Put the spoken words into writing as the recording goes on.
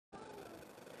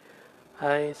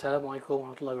Hai,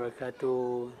 Assalamualaikum warahmatullahi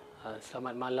wabarakatuh.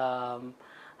 Selamat malam.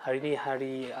 Hari ini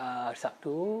hari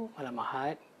Sabtu, malam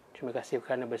Ahad. Terima kasih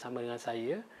kerana bersama dengan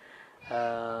saya.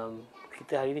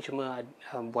 Kita hari ini cuma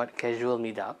buat casual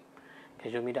meet up.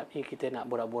 Casual meet up ni kita nak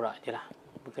borak-borak je lah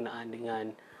berkenaan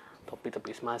dengan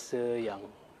topik-topik semasa yang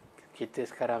kita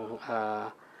sekarang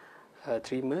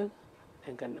terima.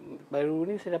 Dan kan, baru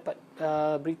ni saya dapat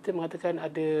berita mengatakan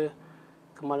ada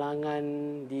kemalangan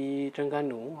di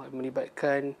Terengganu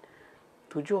melibatkan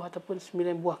 7 ataupun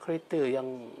 9 buah kereta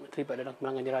yang terlibat dalam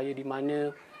kemalangan raya, di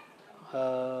mana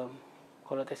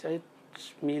kalau tak salah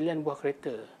 9 buah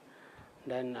kereta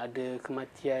dan ada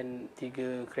kematian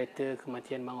 3 kereta,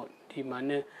 kematian maut, di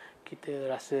mana kita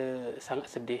rasa sangat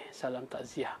sedih. Salam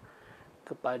takziah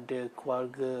kepada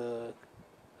keluarga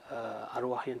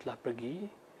arwah yang telah pergi.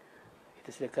 Kita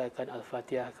sedekarkan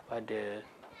Al-Fatihah kepada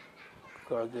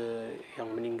keluarga yang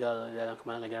meninggal dalam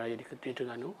kemalangan raya di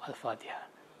Terengganu.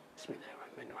 Al-Fatihah.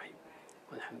 Bismillahirrahmanirrahim.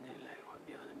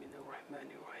 Walhamdulillahirabbil alamin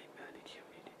arrahmanir rahim maliki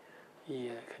yaumiddin.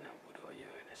 Iyyaka na'budu wa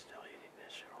iyyaka nasta'in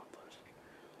ihdinas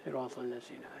siratal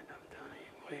ladzina an'amta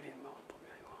 'alaihim ghairil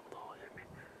maghdubi 'alaihim waladdallin.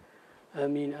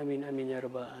 Amin amin amin ya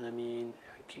rabbal alamin.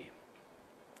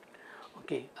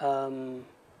 Okey.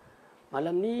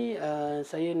 Malam ni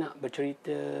saya nak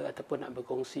bercerita ataupun nak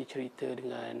berkongsi cerita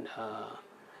dengan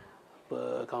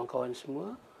kawan-kawan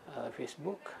semua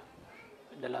Facebook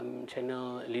dalam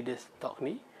channel Leaders Talk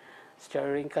ni.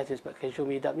 Secara ringkas je, sebab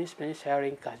casual meetup ni sebenarnya secara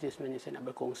ringkas je. Sebenarnya saya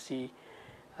nak berkongsi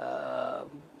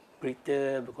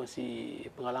berita, berkongsi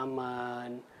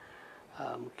pengalaman.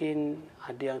 Mungkin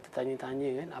ada yang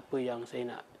tertanya-tanya kan, apa yang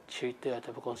saya nak cerita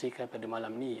atau berkongsikan pada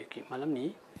malam ni. Okay, malam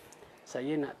ni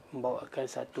saya nak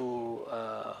membawakan satu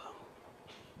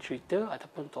cerita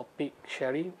ataupun topik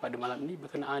sharing pada malam ni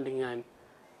berkenaan dengan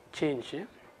change,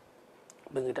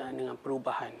 berkenaan dengan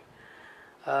perubahan.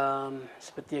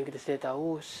 Seperti yang kita sedia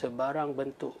tahu, sebarang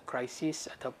bentuk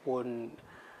krisis ataupun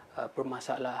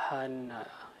permasalahan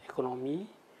ekonomi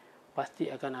pasti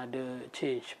akan ada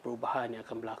change, perubahan yang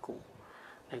akan berlaku.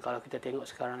 Dan kalau kita tengok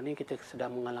sekarang ni, kita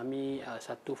sedang mengalami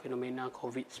satu fenomena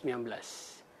COVID-19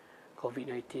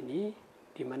 ni,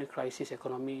 di mana krisis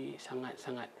ekonomi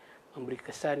sangat-sangat memberi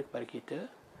kesan kepada kita,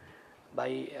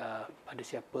 baik pada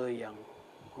siapa yang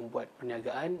membuat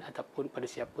perniagaan ataupun pada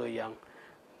siapa yang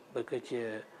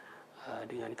bekerja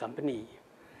dengan company.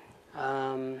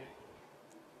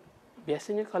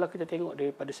 Biasanya kalau kita tengok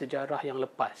daripada sejarah yang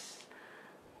lepas,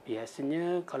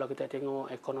 biasanya kalau kita tengok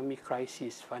ekonomi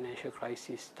krisis, financial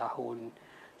crisis tahun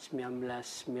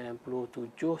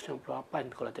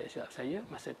 1997-98 kalau tak silap saya,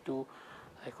 masa tu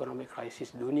ekonomi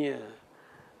krisis dunia,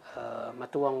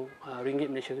 mata wang ringgit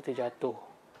Malaysia kita jatuh.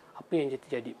 Apa yang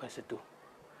terjadi masa tu?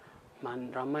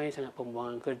 Ramai sangat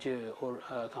pembuangan kerja,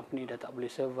 company dah tak boleh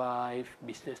survive,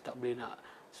 bisnes tak boleh nak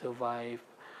survive,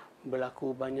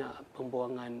 berlaku banyak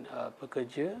pembuangan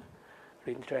pekerja,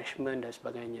 retrenchment dan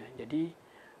sebagainya. Jadi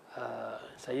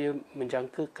saya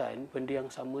menjangkakan benda yang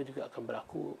sama juga akan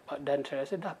berlaku, dan saya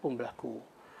rasa dah pun berlaku,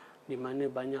 di mana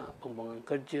banyak pembuangan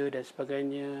kerja dan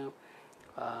sebagainya.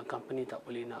 Company tak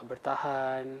boleh nak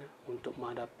bertahan untuk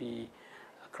menghadapi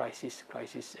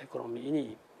krisis ekonomi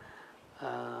ini.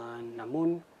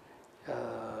 Namun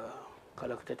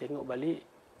kalau kita tengok balik,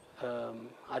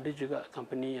 ada juga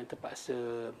company yang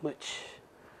terpaksa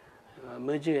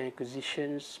merger and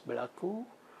acquisitions berlaku,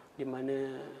 di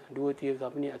mana 2-3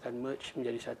 company akan merge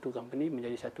menjadi satu company,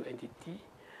 menjadi satu entity,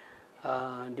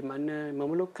 di mana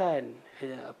memerlukan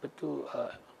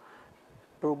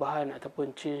perubahan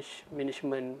ataupun change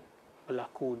management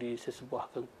berlaku di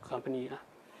sesebuah company lah.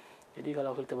 Jadi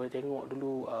kalau kita boleh tengok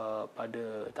dulu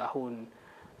pada tahun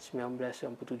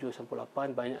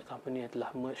 1997-98, banyak company yang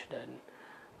telah merge dan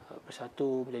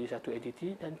bersatu menjadi satu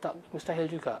entity, dan tak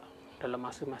mustahil juga dalam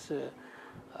masa-masa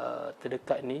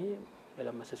terdekat ni,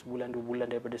 dalam masa sebulan 2 bulan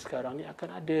daripada sekarang ni,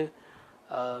 akan ada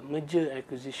merger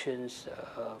acquisitions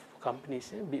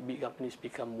companies, big companies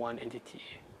become one entity.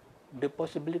 The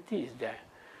possibility is there.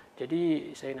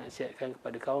 Jadi saya nak siapkan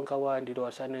kepada kawan-kawan di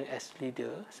luar sana, as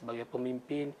leader, sebagai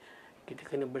pemimpin, kita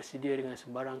kena bersedia dengan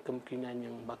sebarang kemungkinan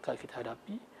yang bakal kita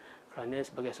hadapi. Kerana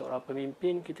sebagai seorang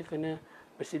pemimpin, kita kena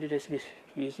bersedia dari segi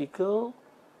fizikal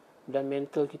dan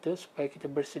mental kita, supaya kita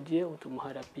bersedia untuk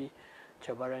menghadapi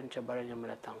cabaran-cabaran yang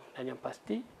mendatang. Dan yang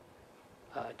pasti,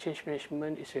 change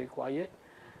management is required,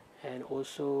 and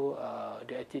also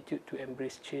the attitude to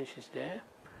embrace change is there.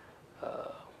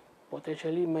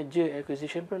 Potentially merger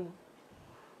acquisition pun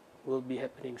will be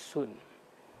happening soon.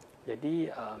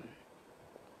 Jadi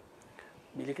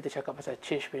bila kita cakap pasal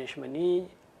change management ni,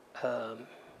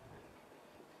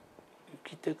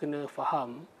 kita kena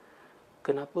faham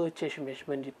kenapa change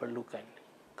management diperlukan.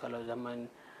 Kalau zaman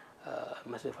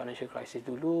masa financial crisis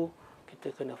dulu, kita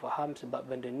kena faham sebab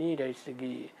benda ni dari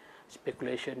segi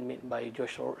speculation made by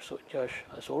George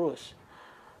Soros.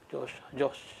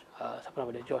 Siapa nama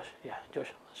dia?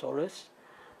 George Soros.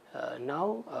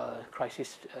 Now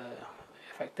crisis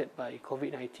affected by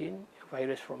COVID-19,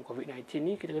 virus from COVID-19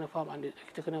 ni, kita kena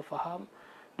faham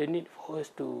the need for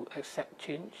us to accept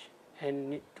change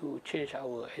and need to change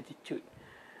our attitude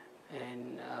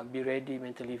and be ready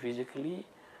mentally, physically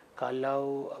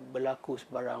kalau berlaku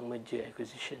sebarang merger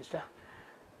acquisitions lah.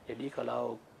 Jadi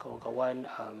kalau kawan-kawan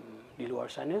di luar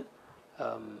sana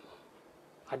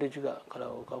ada juga,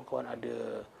 kalau kawan-kawan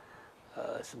ada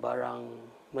sebarang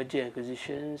merger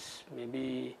acquisitions,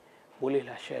 maybe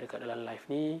bolehlah share dekat dalam live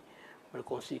ni,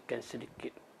 berkongsikan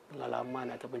sedikit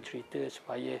pengalaman ataupun cerita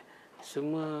supaya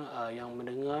semua yang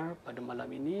mendengar pada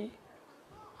malam ini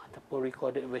ataupun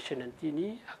recorded version nanti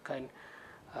ni akan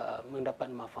mendapat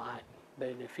manfaat,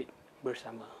 benefit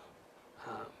bersama.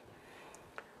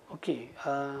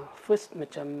 First,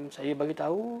 macam saya bagi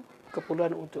tahu,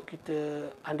 keperluan untuk kita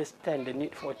understand the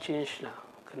need for change lah.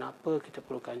 Kenapa kita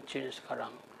perlukan change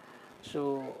sekarang?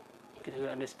 So kita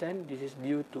kena understand this is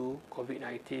due to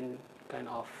COVID-19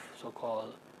 kind of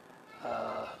so-called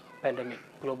pandemic,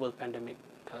 global pandemic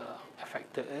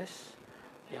affected us,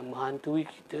 yang menghantui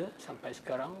kita sampai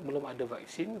sekarang. Belum ada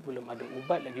vaksin, belum ada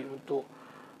ubat lagi untuk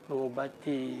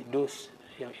mengubati those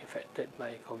yang infected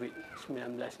by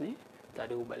COVID-19 ni. Tak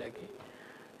ada ubat lagi.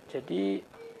 Jadi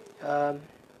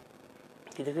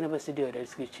kita kena bersedia dari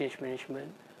segi change management,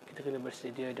 kita kena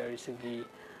bersedia dari segi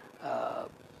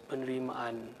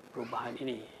penerimaan perubahan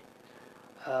ini.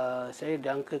 Saya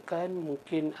jangkakan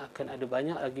mungkin akan ada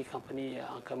banyak lagi company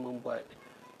yang akan membuat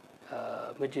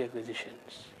merger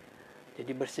acquisitions.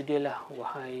 Jadi bersedialah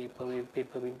wahai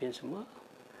pemimpin-pemimpin semua,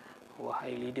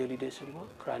 wahai leader-leader semua,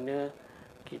 kerana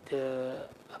kita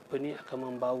akan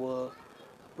membawa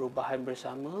perubahan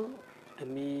bersama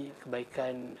demi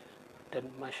kebaikan dan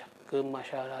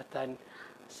kemaslahatan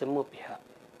semua pihak,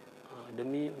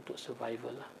 demi untuk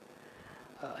survival lah.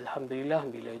 Alhamdulillah,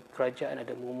 bila kerajaan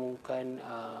ada mengumumkan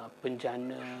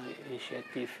penjana,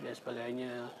 inisiatif dan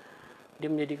sebagainya, dia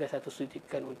menjadikan satu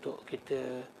suntikan untuk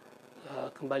kita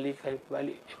kembalikan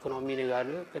balik ekonomi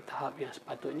negara ke tahap yang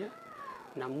sepatutnya.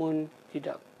 Namun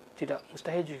tidak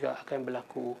mustahil juga akan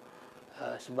berlaku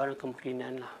sebarang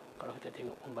kemungkinan lah. Kalau kita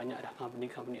tengok pun banyak dah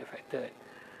company affected.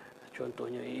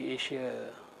 Contohnya Asia,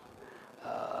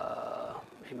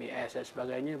 MAS dan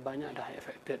sebagainya, banyak dah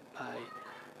affected by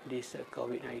this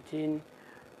COVID-19.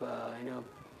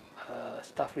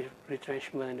 Staff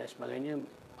retrenchment dan sebagainya,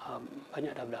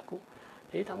 banyak dah berlaku.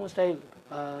 Jadi tak mustahil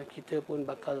kita pun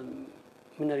bakal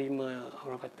menerima,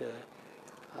 orang kata,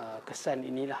 kesan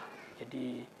inilah.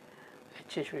 Jadi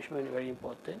change management very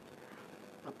important.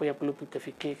 Apa yang perlu kita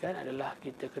fikirkan adalah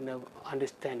kita kena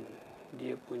understand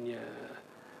dia punya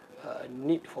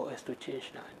need for us to change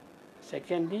lah.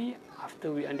 Secondly, after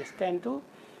we understand tu,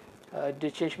 the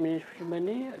change management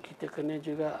ni, kita kena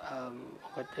juga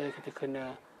kita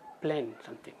kena plan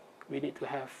something. We need to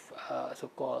have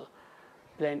so-called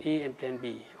plan A and plan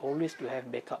B. Always to have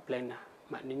backup plan lah.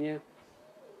 Maknanya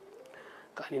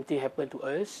kalau anything happen to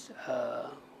us,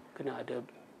 kena ada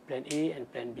plan A and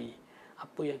plan B.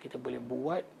 Apa yang kita boleh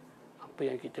buat, apa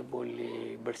yang kita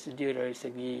boleh bersedia dari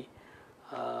segi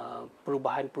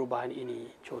perubahan-perubahan ini.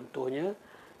 Contohnya,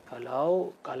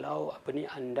 kalau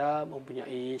anda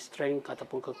mempunyai strength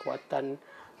ataupun kekuatan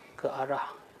ke arah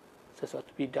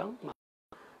sesuatu bidang,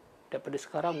 daripada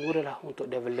sekarang mudahlah untuk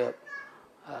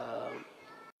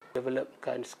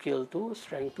developkan skill tu,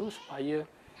 strength tu, supaya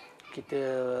kita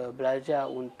belajar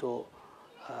untuk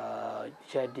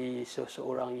jadi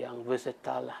seseorang yang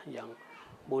versatile lah, yang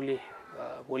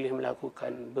boleh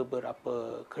melakukan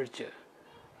beberapa kerja.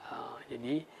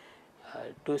 Jadi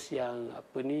those yang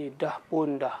dah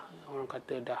orang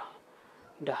kata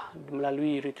dah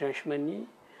melalui retrenchment ni,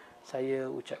 saya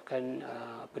ucapkan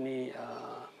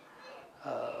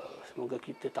semoga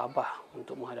kita tabah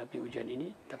untuk menghadapi ujian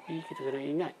ini. Tapi kita kena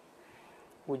ingat,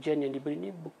 ujian yang diberi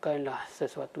ini bukanlah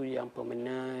sesuatu yang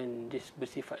permanen,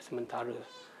 bersifat sementara.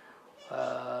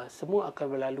 Semua akan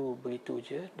berlalu begitu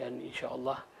je, dan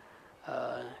insya-Allah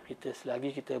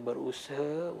selagi kita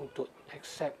berusaha untuk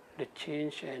accept the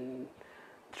change and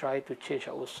try to change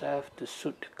ourselves to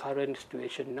suit the current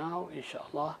situation now,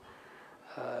 insya-Allah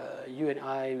you and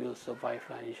I will survive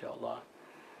lah, insya-Allah.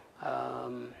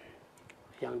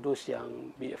 Yang those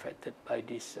yang be affected by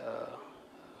this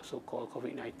so-called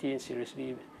COVID-19,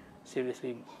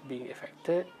 seriously being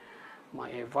affected,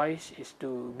 my advice is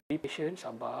to be patient,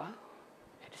 sabar.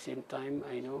 At the same time,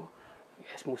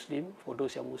 as Muslim, for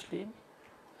those yang Muslim,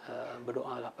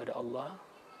 berdoalah pada Allah,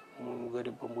 moga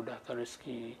dia memudahkan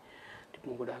rezeki, dia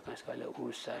memudahkan segala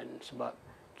urusan, sebab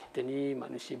kita ni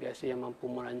manusia biasa yang mampu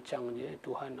merancang je,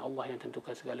 Tuhan Allah yang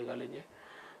tentukan segala-galanya.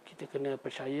 Kita kena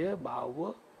percaya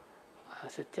bahawa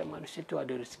setiap manusia tu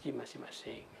ada rezeki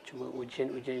masing-masing. Cuma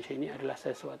ujian-ujian macam ini adalah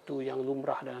sesuatu yang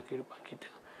lumrah dalam kehidupan kita.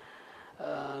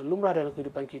 Lumrah dalam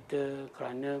kehidupan kita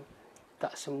kerana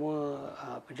tak semua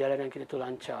perjalanan kita tu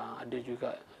lancar. Ada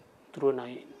juga turun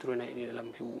naik di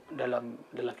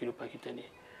dalam kehidupan kita ni.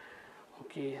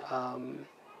 Okey,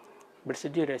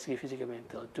 bersedia dari segi fizikal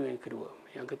mental, tu yang kedua.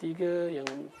 Yang ketiga yang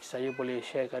saya boleh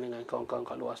sharekan dengan kawan-kawan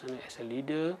kat luar sana as a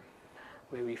leader,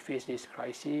 when we face this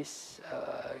crisis,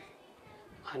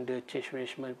 under change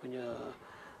management punya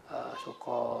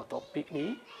so-called topik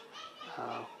ni,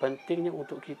 pentingnya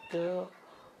untuk kita,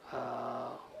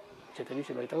 macam tadi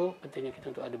saya beritahu, pentingnya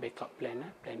kita untuk ada backup plan,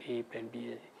 plan A, plan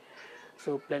B.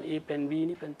 So plan A, plan B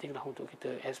ni pentinglah untuk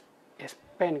kita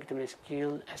expand kita punya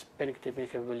skill, expand kita punya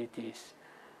capabilities.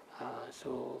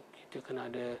 So kita kena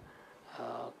ada,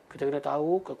 kita kena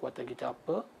tahu kekuatan kita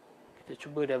apa, kita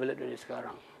cuba develop dari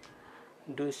sekarang.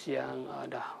 Those yang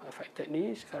dah affected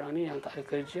ni, sekarang ni yang tak ada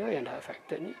kerja, yang dah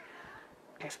affected ni,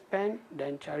 expand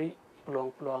dan cari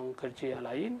peluang-peluang kerja yang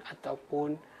lain,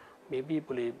 ataupun maybe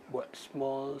boleh buat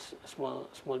small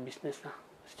business lah,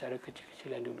 secara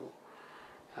kecil-kecilan dulu.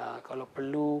 Kalau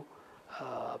perlu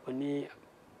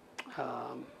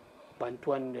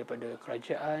bantuan daripada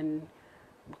kerajaan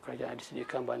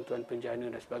disediakan bantuan penjana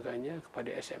dan sebagainya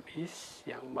kepada SMEs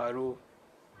yang baru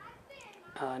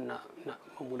nak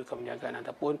memulakan perniagaan,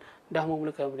 ataupun dah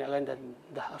memulakan perniagaan dan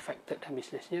dah affected dan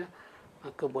bisnesnya,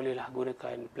 maka bolehlah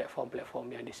gunakan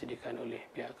platform-platform yang disediakan oleh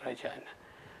pihak kerajaan.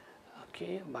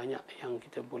 Okey, banyak yang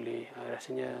kita boleh,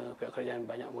 rasanya pihak kerajaan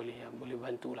banyak boleh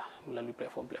bantulah melalui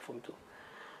platform-platform tu.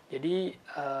 Jadi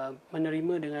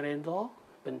menerima dengan redha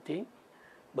penting,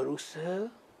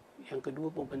 berusaha yang kedua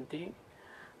pun penting,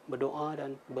 berdoa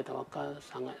dan bertawakal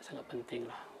sangat-sangat penting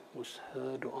lah.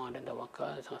 Usaha, doa dan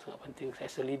tawakal sangat-sangat penting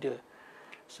as a leader.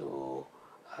 So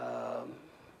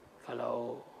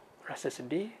kalau rasa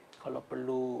sedih, kalau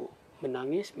perlu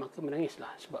menangis, maka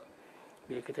menangislah. Sebab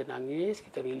bila kita nangis,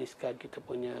 kita riliskan kita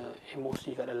punya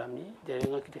emosi kat dalam ni.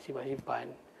 Jangan kita simpan-simpan.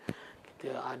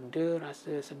 Kita ada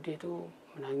rasa sedih tu,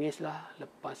 menangislah,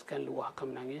 lepaskan,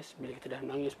 luahkan menangis. Bila kita dah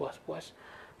menangis puas-puas,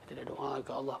 kita dah doa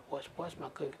ke Allah puas-puas,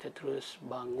 maka kita terus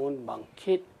bangun,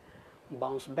 bangkit,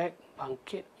 bounce back,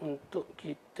 bangkit untuk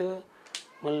kita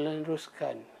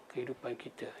meneruskan kehidupan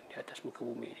kita di atas muka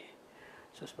bumi ni.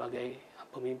 So sebagai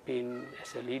pemimpin,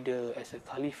 as a leader, as a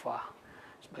khalifah,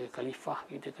 sebagai khalifah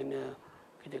kita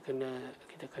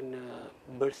kena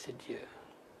bersedia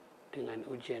dengan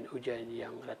ujian-ujian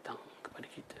yang datang kepada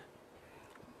kita.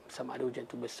 Sama ada ujian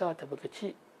tu besar atau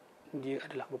kecil, dia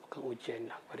adalah merupakan ujian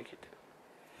lah kepada kita.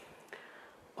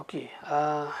 Okey,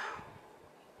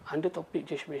 under topik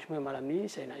change management malam ni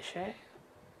saya nak share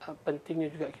pentingnya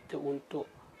juga kita untuk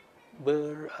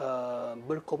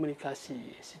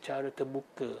berkomunikasi secara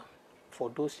terbuka. For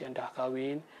those yang dah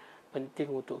kahwin, penting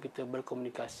untuk kita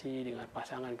berkomunikasi dengan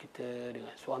pasangan kita,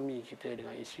 dengan suami kita,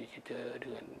 dengan isteri kita,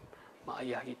 dengan mak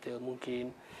ayah kita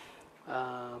mungkin,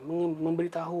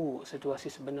 memberitahu situasi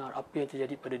sebenar apa yang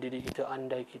terjadi pada diri kita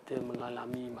andai kita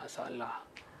mengalami masalah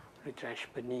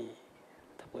retrenchment ni,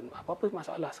 ataupun apa-apa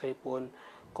masalah sekalipun.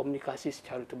 Komunikasi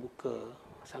secara terbuka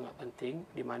sangat penting,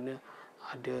 di mana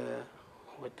ada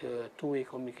two-way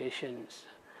communications.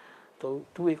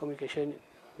 Two-way communication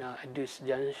at this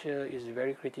juncture is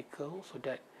very critical, so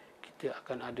that kita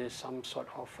akan ada some sort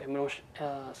of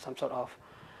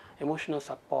emotional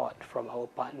support from our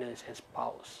partners and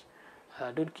spouse.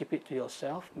 Don't keep it to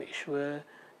yourself. Make sure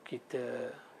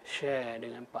kita share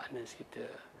dengan partners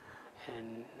kita,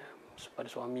 and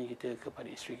kepada suami kita, kepada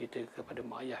isteri kita, kepada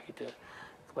mak ayah kita,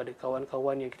 kepada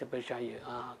kawan-kawan yang kita percaya.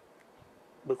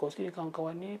 Berkongsi dengan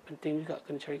kawan-kawan ni penting juga.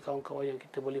 Kena cari kawan-kawan yang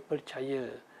kita boleh percaya.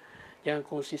 Jangan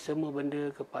kongsi semua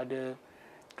benda kepada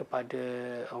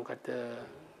orang kata,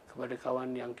 kepada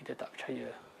kawan yang kita tak percaya.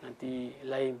 Nanti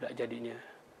lain pula jadinya.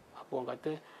 Apa orang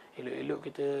kata, elok-elok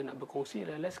kita nak berkongsi,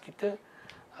 last kita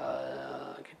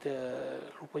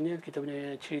rupanya kita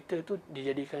punya cerita tu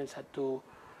dijadikan satu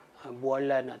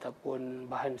bualan ataupun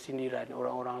bahan sindiran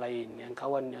orang-orang lain. Yang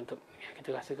kawan yang kita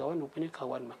rasa kawan, rupanya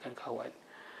kawan makan kawan.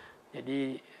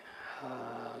 Jadi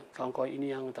kawan-kawan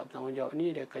ini yang tak bertanggungjawab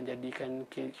ni, dia akan jadikan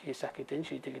kisah kita ni,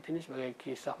 cerita kita ni sebagai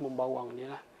kisah membawang je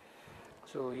lah.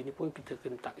 So ini pun kita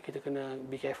kena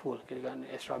be careful. Kita kena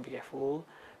extra be careful.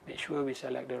 Make sure we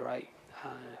select the right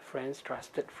friends,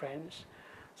 trusted friends,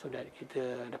 so that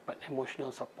kita dapat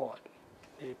emotional support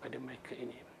daripada mereka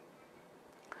ini.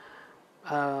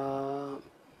 Uh,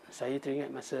 saya teringat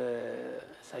masa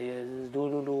saya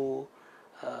dulu-dulu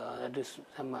ada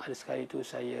sekali tu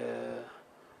saya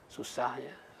susah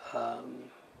ya.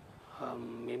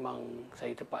 Memang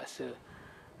saya terpaksa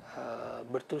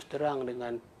berterus terang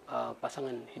dengan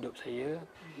pasangan hidup saya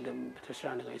dan berterus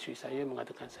terang dengan isteri saya,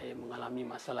 mengatakan saya mengalami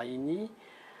masalah ini.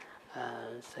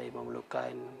 Saya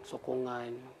memerlukan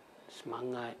sokongan,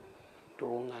 semangat,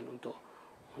 dorongan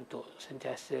untuk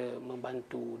sentiasa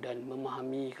membantu dan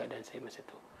memahami keadaan saya masa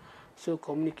itu. So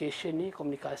komunikasi ni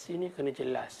kena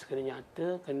jelas, kena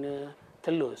nyata, kena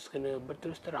telus, kena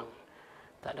berterus terang.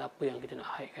 Tak ada apa yang kita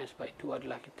nak hidekan, sebab itu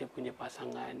adalah kita punya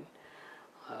pasangan,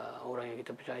 orang yang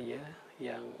kita percaya,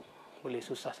 yang boleh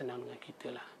susah senang dengan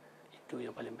kita lah. Itu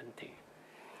yang paling penting.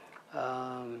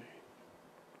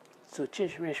 So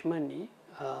change management ni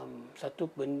satu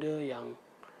benda yang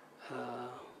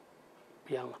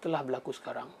telah berlaku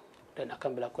sekarang dan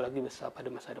akan berlaku lagi besar pada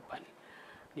masa depan,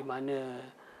 di mana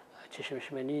change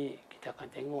management ni kita akan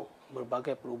tengok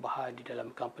berbagai perubahan di dalam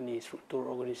company, struktur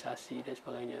organisasi dan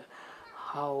sebagainya.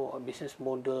 How a business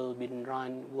model been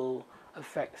run will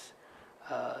affects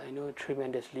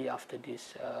tremendously after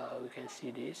this. We can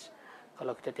see this.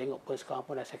 Kalau kita tengok pun sekarang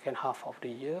pun dah second half of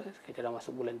the year, kita dah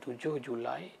masuk bulan 7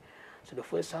 Julai. So the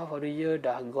first half of the year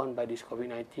dah gone by this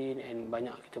COVID-19 and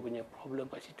banyak kita punya problem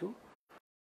kat situ.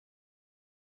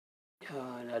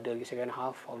 Ada lagi second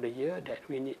half of the year that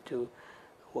we need to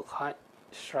work hard,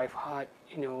 strive hard,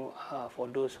 for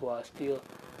those who are still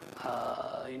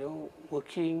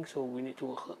working. So we need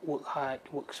to work hard,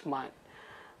 work smart,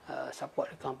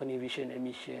 support the company vision and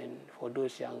mission. For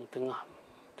those yang tengah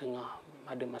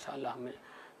ada masalah,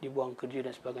 dibuang kerja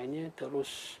dan sebagainya,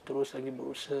 terus lagi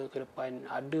berusaha ke depan,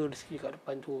 ada rezeki kat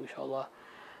depan tu, insyaAllah.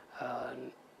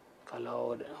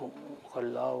 Kalau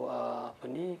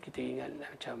kita ingat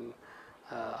macam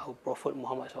our Prophet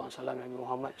Muhammad SAW, Nabi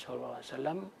Muhammad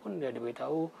SAW pun dia ada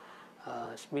beritahu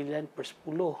 9/10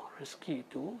 rezeki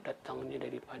itu datangnya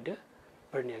daripada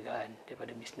perniagaan,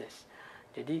 daripada bisnes.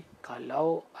 Jadi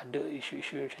kalau ada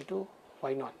isu-isu macam tu,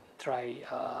 why not try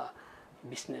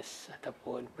bisnes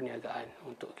ataupun perniagaan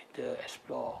untuk kita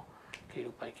explore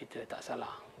kehidupan kita. Tak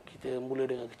salah, kita mula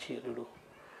dengan kecil dulu.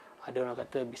 Ada orang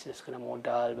kata bisnes kena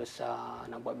modal besar,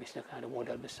 nak buat bisnes kena ada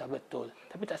modal besar, betul,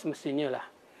 tapi tak semestinya lah.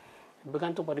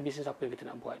 Bergantung pada bisnes apa yang kita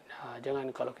nak buat. Jangan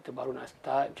kalau kita baru nak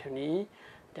start macam ni,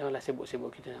 janganlah sibuk-sibuk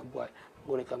kita nak buat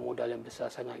menggunakan modal yang besar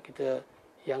sangat. Kita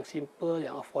yang simple,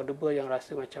 yang affordable, yang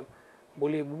rasa macam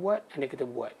boleh buat, dan kita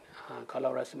buat. Kalau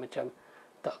rasa macam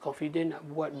tak confident nak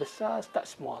buat besar, start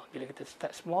small. Bila kita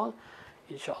start small,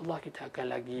 insya-Allah kita akan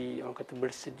lagi, orang kata,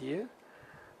 bersedia,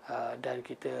 dan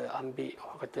kita ambil,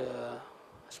 orang kata,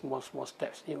 small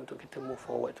steps ni untuk kita move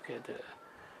forward together.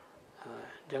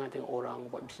 Jangan tengok orang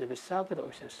buat bisnes besar ke tak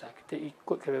buat bisnes besar. Kita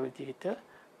ikut capability kita,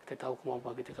 kita tahu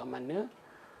kemampuan kita kat mana,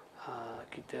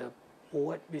 kita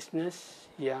buat bisnes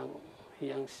yang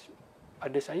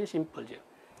pada saya simple je.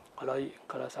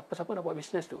 Kalau siapa-siapa nak buat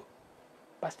bisnes tu,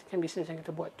 pastikan bisnes yang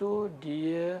kita buat tu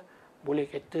dia boleh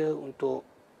cater untuk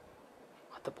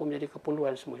ataupun menjadi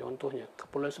keperluan semua. Contohnya,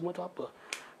 keperluan semua tu apa?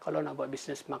 Kalau nak buat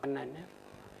bisnes makanan,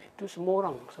 itu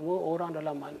semua orang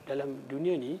dalam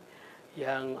dunia ni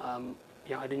yang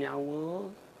ada nyawa,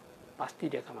 pasti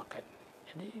dia akan makan.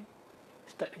 Jadi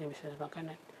start dengan bisnes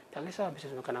makanan. Tak kisah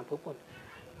bisnes makanan apa pun.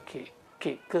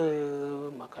 Kek ke,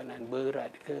 makanan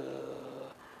berat ke,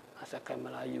 masakan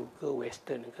Melayu ke,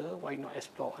 western ke, why not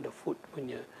explore the food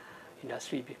punya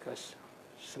industry, because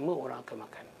semua orang akan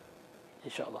makan,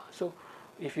 insyaAllah. So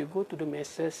if you go to the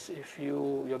masses, if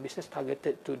your business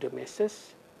targeted to the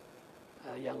masses,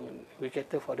 yang we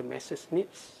cater for the masses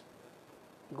needs,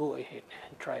 go ahead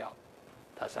and try out.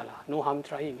 Tak salah, no harm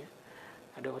trying.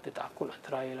 Ada orang kata takut nak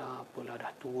try lah, apalah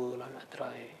dah tua lah nak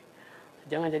try.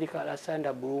 Jangan jadikan alasan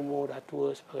dah berumur, dah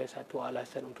tua sebagai satu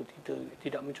alasan untuk kita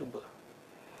tidak mencuba.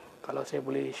 Kalau saya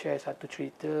boleh share satu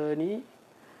cerita ni,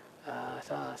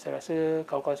 saya rasa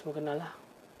kawan-kawan semua kenal lah,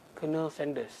 Colonel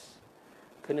Sanders.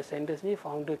 Colonel Sanders ni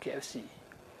founder KFC.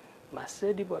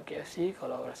 Masa dia buat KFC,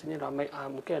 kalau rasanya ramai,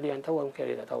 mungkin ada yang tahu, mungkin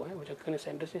ada yang tak tahu. Macam Colonel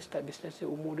Sanders ni start bisnes dia,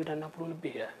 umur dia dah 60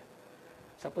 lebih dah.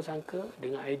 Siapa sangka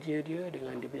dengan idea dia,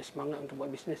 dengan dia punya semangat untuk buat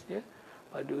bisnes dia,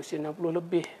 pada usia 60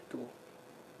 lebih tu,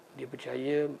 dia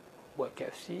berjaya buat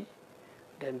KFC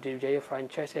dan dia berjaya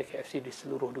franchise KFC di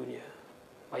seluruh dunia.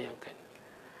 Bayangkan.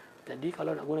 Jadi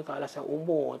kalau nak gunakan alasan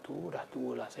umur tu, dah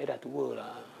tua lah, saya dah tua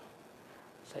lah,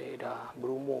 saya dah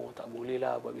berumur, tak boleh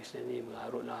lah buat bisnes ni,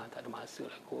 mengarut lah, tak ada masa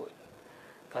lah kot,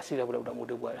 kasihlah budak-budak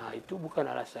muda buat. Itu bukan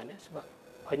alasan sebab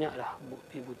banyaklah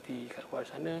bukti-bukti kat luar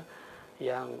sana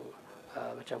yang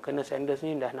macam Colonel Sanders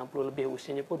ni dah 60 lebih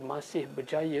usianya pun masih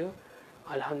berjaya,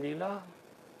 alhamdulillah,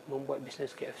 membuat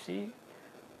bisnes KFC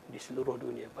di seluruh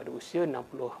dunia pada usia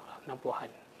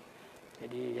 60-an.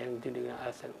 Jadi yang itu dengan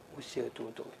alasan usia tu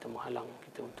untuk kita menghalang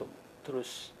kita untuk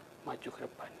terus maju ke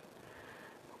depan.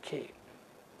 Okey.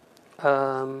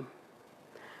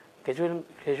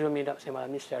 Casual meetup saya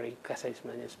malam ni secara ringkas saya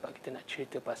sebenarnya sebab kita nak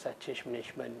cerita pasal change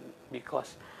management,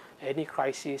 because any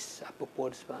crisis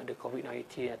apapun sebab ada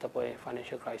COVID-19 ataupun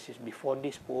financial crisis, before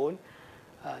this pun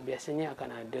biasanya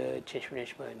akan ada change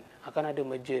management, akan ada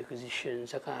merger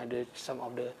acquisitions, akan ada some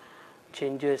of the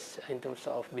changes in terms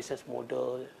of business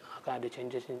model, akan ada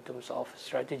changes in terms of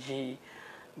strategy.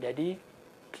 Jadi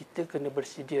kita kena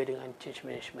bersedia dengan change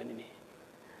management ini.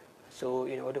 So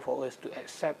in order for us to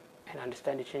accept and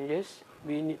understand the changes,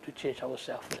 we need to change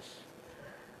ourselves first.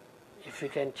 If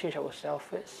we can change ourselves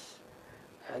first,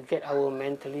 get our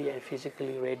mentally and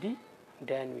physically ready,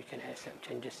 then we can accept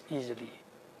changes easily.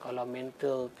 Kalau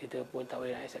mental kita pun tak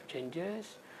boleh accept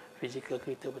changes, physical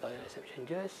kita pun tak boleh accept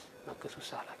changes, maka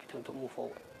susahlah kita untuk move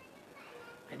forward.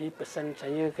 Jadi pesan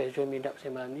saya casual meetup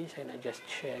saya malam ni, saya nak just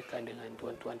sharekan dengan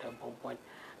tuan-tuan dan puan-puan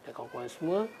dan kawan-kawan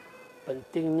semua,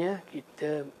 pentingnya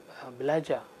kita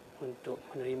belajar untuk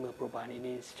menerima perubahan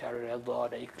ini secara redha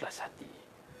dan ikhlas hati.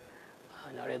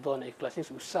 Nak redha dan ikhlas ni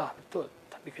susah betul,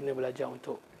 tapi kena belajar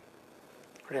untuk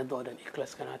redha dan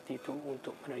ikhlaskan hati itu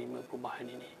untuk menerima perubahan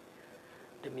ini.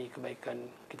 Demi kebaikan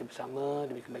kita bersama,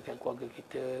 demi kebaikan keluarga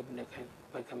kita, demi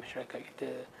kebaikan masyarakat kita,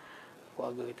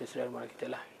 keluarga kita, saudara mara kita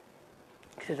lah.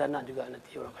 Kita tak nak juga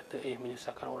nanti orang kata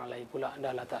menyusahkan orang lain pula,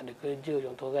 dah lah tak ada kerja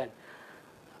contoh kan.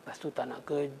 Lepas tu tak nak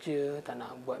kerja, tak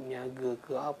nak buat niaga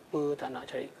ke apa, tak nak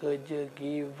cari kerja,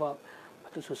 give up. Lepas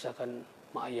tu susahkan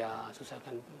mak ayah,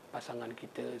 susahkan pasangan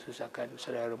kita, susahkan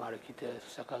saudara mara kita,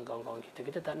 susahkan kawan-kawan kita.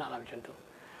 Kita tak nak lah macam tu.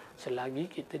 Selagi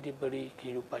kita diberi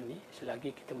kehidupan ni,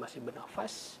 selagi kita masih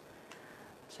bernafas,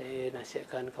 saya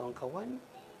nasihatkan kawan-kawan,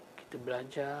 kita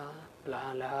belajar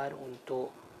perlahan-lahan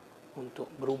untuk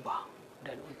berubah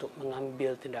dan untuk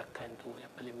mengambil tindakan tu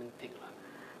yang paling penting lah.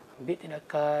 Ambil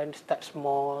tindakan, start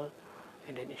small,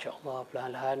 and then insyaAllah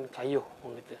perlahan-lahan kayuh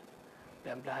orang kata.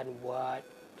 Perlahan-lahan buat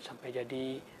sampai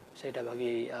jadi. Saya dah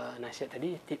bagi nasihat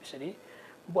tadi, tips tadi.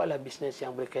 Buatlah bisnes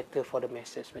yang boleh cater for the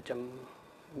masses, macam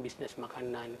bisnes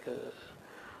makanan ke,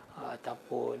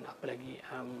 ataupun apa lagi,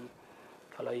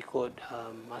 kalau ikut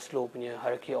Maslow punya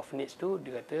hierarchy of needs tu,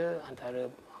 dia kata antara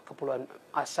keperluan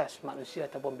asas manusia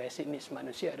ataupun basic needs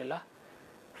manusia adalah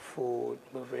food,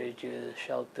 beverages,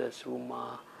 shelters,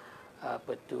 rumah,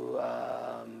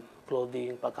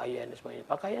 clothing, pakaian dan sebagainya.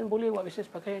 Pakaian boleh buat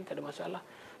bisnes pakaian, tak ada masalah.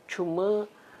 Cuma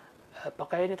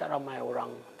pakaian ni tak ramai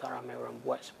orang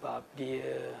buat sebab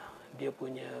dia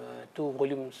punya tu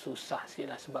volume susah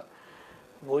sikit lah, sebab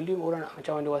volume orang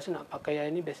macam orang dewasa nak pakaian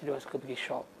ni biasa dia orang suka pergi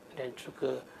shop dan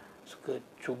suka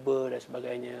cuba dan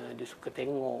sebagainya, dia suka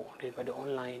tengok daripada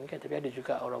online kan. Tapi ada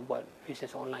juga orang buat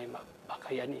bisnes online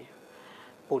pakaian ni.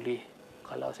 Boleh,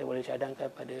 kalau saya boleh cadangkan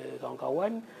pada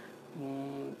kawan-kawan,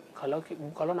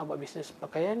 kalau nak buat bisnes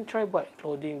pakaian, try buat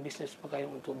clothing bisnes pakaian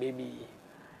untuk baby.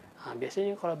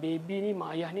 Biasanya kalau baby ni,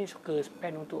 mak ayah ni suka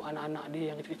spend untuk anak-anak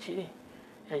dia yang kecil-kecil ni,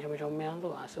 yang comel-comel tu.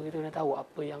 So kita kena tahu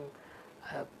apa yang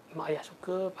mak ayah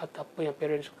suka atau apa yang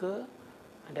parents suka,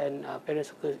 dan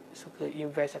parents suka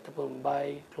invest ataupun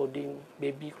buy clothing,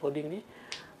 baby clothing ni,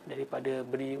 daripada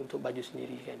beli untuk baju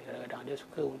sendiri kan. Kadang-kadang dia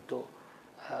suka untuk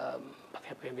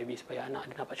pakai apa yang baby supaya anak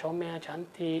dia nampak comel,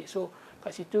 cantik. So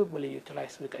kat situ boleh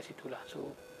utilize dekat situ lah.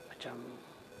 So macam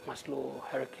Maslow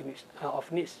hierarchy of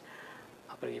needs,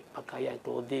 apa lagi, pakaian,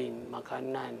 clothing,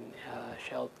 makanan,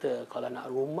 shelter. Kalau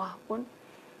nak rumah pun,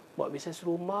 buat bisnes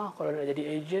rumah. Kalau nak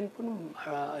jadi agent pun,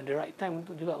 the right time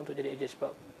untuk jadi agent,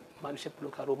 sebab manusia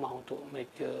perlukan rumah untuk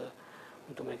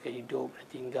mereka hidup dan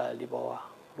tinggal di bawah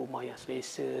rumah yang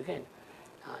selesa kan.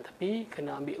 Tapi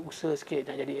kena ambil usaha sikit.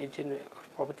 Nak jadi agent,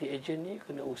 property agent ni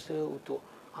kena usaha untuk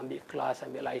ambil kelas,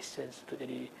 ambil license untuk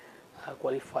jadi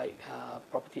qualified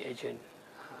property agent.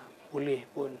 Boleh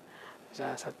pun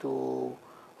satu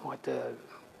orang kata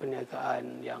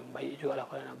perniagaan yang baik jugalah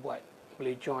kalau nak buat.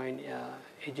 Boleh join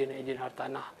ejen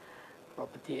hartanah,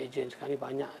 property agent. Sekarang ni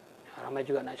banyak, ramai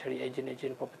juga nak cari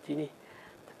ejen property ni.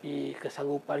 Tapi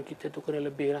kesanggupan kita tu kena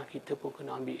lebih lah. Kita pun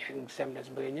kena ambil exam dan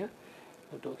sebagainya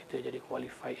untuk kita jadi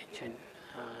qualified agent.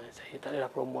 Saya tak adalah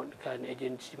promotekan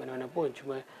agensi mana-mana pun,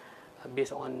 cuma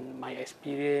based on my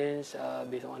experience,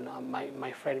 based on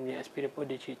my friend punya experience pun,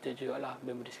 dia cerita jugalah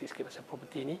benda sikit-sikit pasal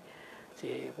property ni.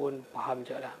 Saya pun faham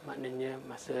jugalah maknanya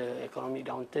masa economic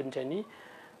downturn macam ni,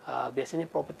 biasanya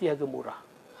property harga murah.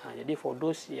 Jadi for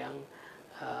those yang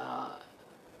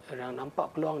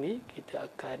nampak peluang ni,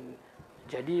 kita akan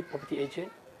jadi property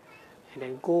agent, and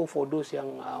then go for those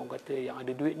yang orang kata yang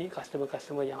ada duit ni,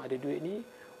 customer yang ada duit ni,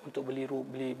 untuk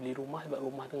beli rumah, sebab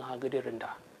rumah tengah harga dia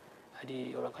rendah.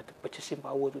 Jadi orang kata purchasing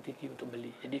power tu tinggi untuk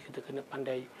beli. Jadi kita kena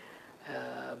pandai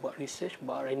buat research,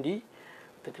 buat R&D.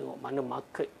 Kita tengok mana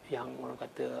market yang orang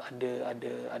kata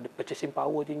ada purchasing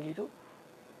power tinggi tu,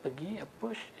 pergi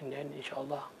approach, and then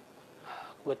insya-Allah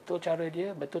betul cara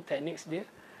dia, betul teknik dia,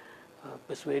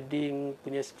 persuading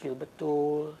punya skill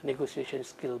betul, negotiation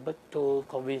skill betul,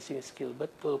 convincing skill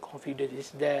betul, confidence is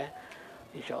there,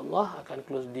 insya-Allah akan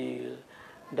close deal.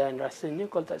 Dan rasanya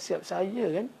kalau tak siap saya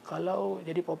kan, kalau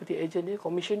jadi property agent dia,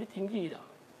 commission dia tinggi tau.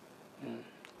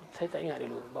 Saya tak ingat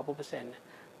dulu berapa persen,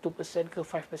 2% ke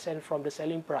 5% from the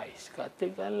selling price.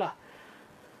 Katakanlah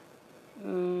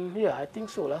I think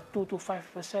so lah, 2 to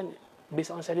 5%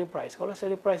 based on selling price. Kalau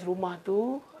selling price rumah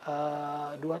tu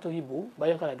 200,000,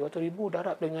 bayangkanlah 200,000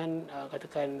 darab dengan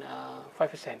katakan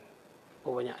 5%.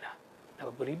 Berapa banyak dah? Dah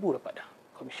berapa ribu dapat dah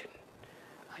commission.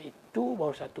 Itu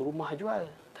baru satu rumah jual.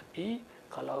 Tapi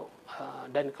kalau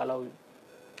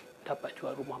dapat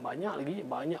jual rumah banyak lagi,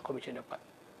 banyak commission dapat.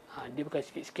 Dia bukan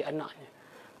sikit-sikit anaknya.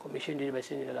 Commission dia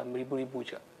biasanya dalam ribu-ribu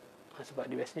je. Sebab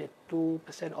dia biasanya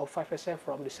 2% or 5%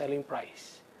 from the selling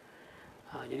price.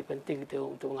 Jadi penting kita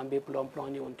untuk mengambil peluang-peluang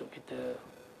ni, untuk kita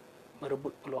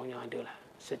merebut peluang yang ada lah.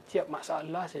 Setiap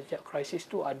masalah, setiap krisis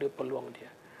tu ada peluang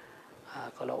dia.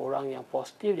 Kalau orang yang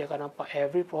positif, dia akan nampak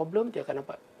every problem, dia akan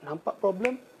nampak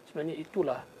problem, sebenarnya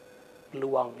itulah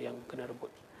peluang yang kena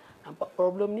rebut. Nampak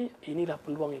problem ni, inilah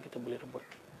peluang yang kita boleh rebut.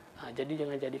 Jadi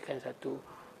jangan jadikan satu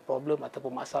problem atau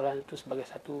permasalahan itu sebagai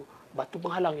satu batu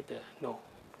penghalang kita. No.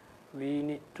 We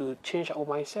need to change our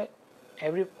mindset.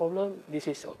 Every problem, this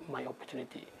is my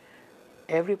opportunity.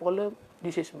 Every problem,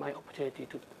 this is my opportunity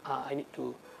to I need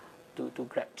to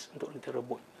grab, untuk kita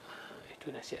rebut.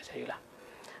 Itu nasihat saya lah.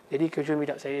 Jadi casual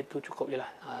meetup saya tu cukup je lah.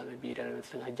 Maybe dalam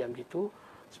setengah jam gitu.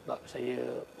 Sebab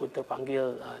saya pun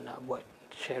terpanggil nak buat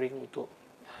sharing untuk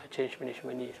change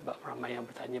management ni, sebab ramai yang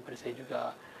bertanya pada saya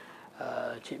juga,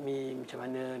 Cik Mi macam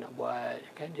mana nak buat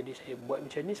kan. Jadi saya buat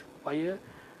macam ni supaya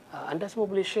anda semua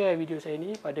boleh share video saya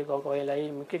ni pada kawan-kawan yang lain.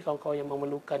 Mungkin kawan-kawan yang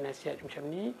memerlukan nasihat macam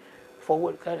ni,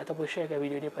 forwardkan ataupun sharekan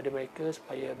video ni pada mereka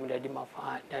supaya menjadi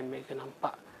manfaat dan mereka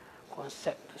nampak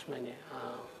konsep tu sebenarnya.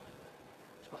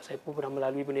 Sebab saya pun pernah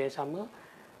melalui benda yang sama.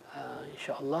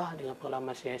 InsyaAllah dengan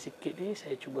pengalaman saya yang sikit ni,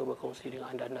 saya cuba berkongsi dengan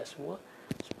anda-anda semua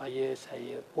supaya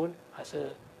saya pun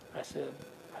rasa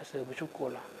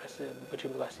bersyukur lah, rasa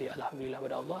berterima kasih, Alhamdulillah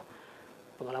pada Allah.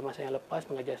 Pengalaman saya yang lepas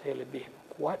mengajar saya lebih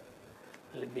kuat,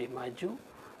 lebih maju,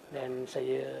 dan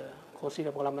saya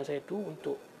kongsikan pengalaman saya tu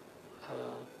untuk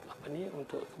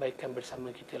untuk kebaikan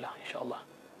bersama kita lah, insyaAllah.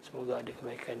 Semoga ada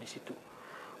kebaikan di situ.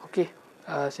 Okey,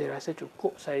 saya rasa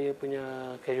cukup saya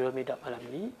punya casual meetup malam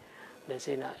ni. Dan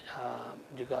saya nak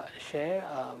juga share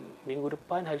minggu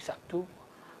depan hari Sabtu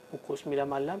pukul 9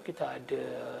 malam kita ada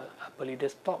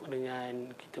leaders talk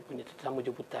dengan kita punya tetamu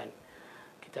jemputan.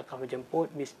 Kita akan menjemput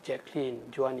Miss Jacqueline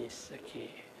Juanis. Okay.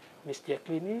 Miss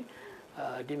Jacqueline ni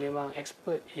dia memang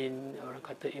expert in, orang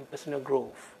kata, in personal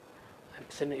growth and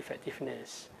personal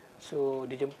effectiveness. So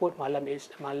dijemput malam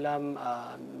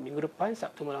minggu depan,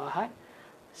 Sabtu malam Ahad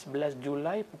 11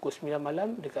 Julai pukul 9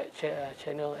 malam dekat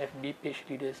channel FB page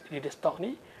Leaders Talk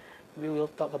ni. We will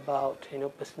talk about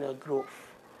personal growth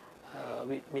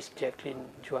with Miss Jacqueline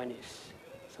Juanis.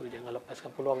 So jangan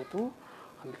lepaskan peluang itu,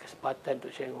 ambil kesempatan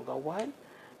untuk share dengan kawan.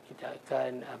 Kita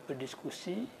akan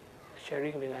berdiskusi,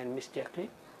 sharing dengan Miss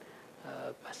Jacqueline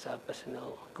pasal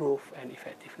personal growth and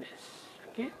effectiveness.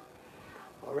 Okay,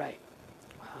 alright.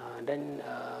 Dan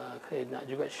saya nak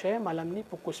juga share malam ni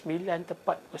pukul 9,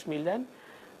 tepat pukul 9,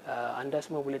 anda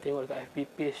semua boleh tengok dekat FB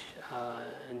page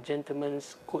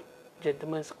Gentleman's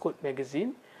Code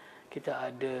Magazine. Kita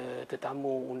ada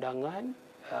tetamu undangan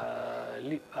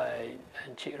lead by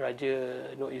Encik Raja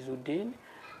Nur Izzuddin,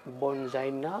 Bon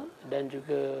Zainal, dan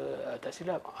juga tak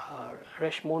silap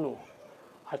Resh Mono.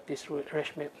 Artis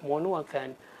Resh Mono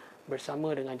akan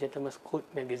bersama dengan Gentleman's Code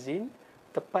Magazine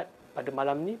tepat pada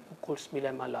malam ni pukul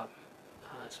 9 malam.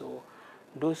 So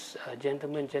those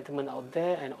gentlemen out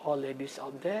there and all ladies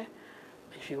out there,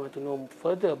 if you want to know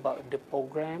further about the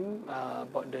program,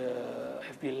 about the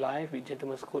FB Live with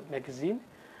Gentleman's Code Magazine,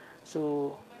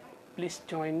 so please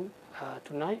join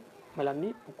tonight, malam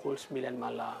ni pukul 9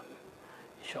 malam.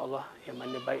 InsyaAllah yang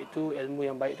mana baik tu, ilmu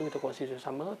yang baik tu kita kongsi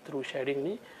bersama through sharing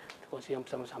ni, kita kongsi yang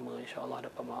bersama-sama. InsyaAllah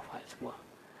dapat manfaat semua.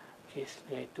 Okay,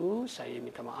 dengan itu saya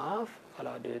minta maaf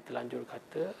kalau ada terlanjur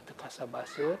kata, terkasar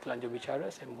bahasa, terlanjur bicara,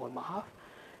 saya mohon maaf.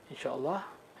 InsyaAllah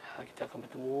kita akan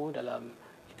bertemu dalam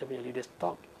kita punya Leaders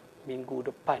Talk minggu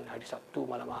depan, hari Sabtu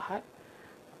malam Ahad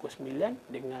pukul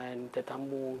 9 dengan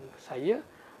tetamu saya,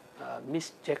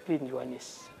 Miss Jacqueline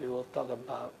Juanis. We will talk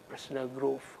about personal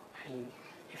growth and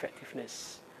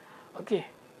effectiveness. Okay,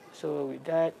 so with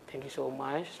that, thank you so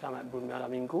much. Selamat bermalam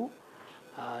minggu.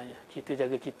 Kita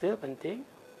jaga kita, penting.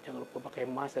 Jangan lupa pakai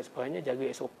mask dan sebagainya. Jaga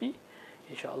SOP.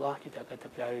 InsyaAllah kita akan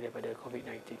terpelihara daripada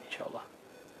COVID-19. InsyaAllah.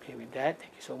 Okay, with that,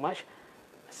 thank you so much.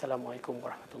 Assalamualaikum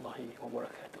warahmatullahi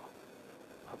wabarakatuh.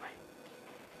 Bye-bye.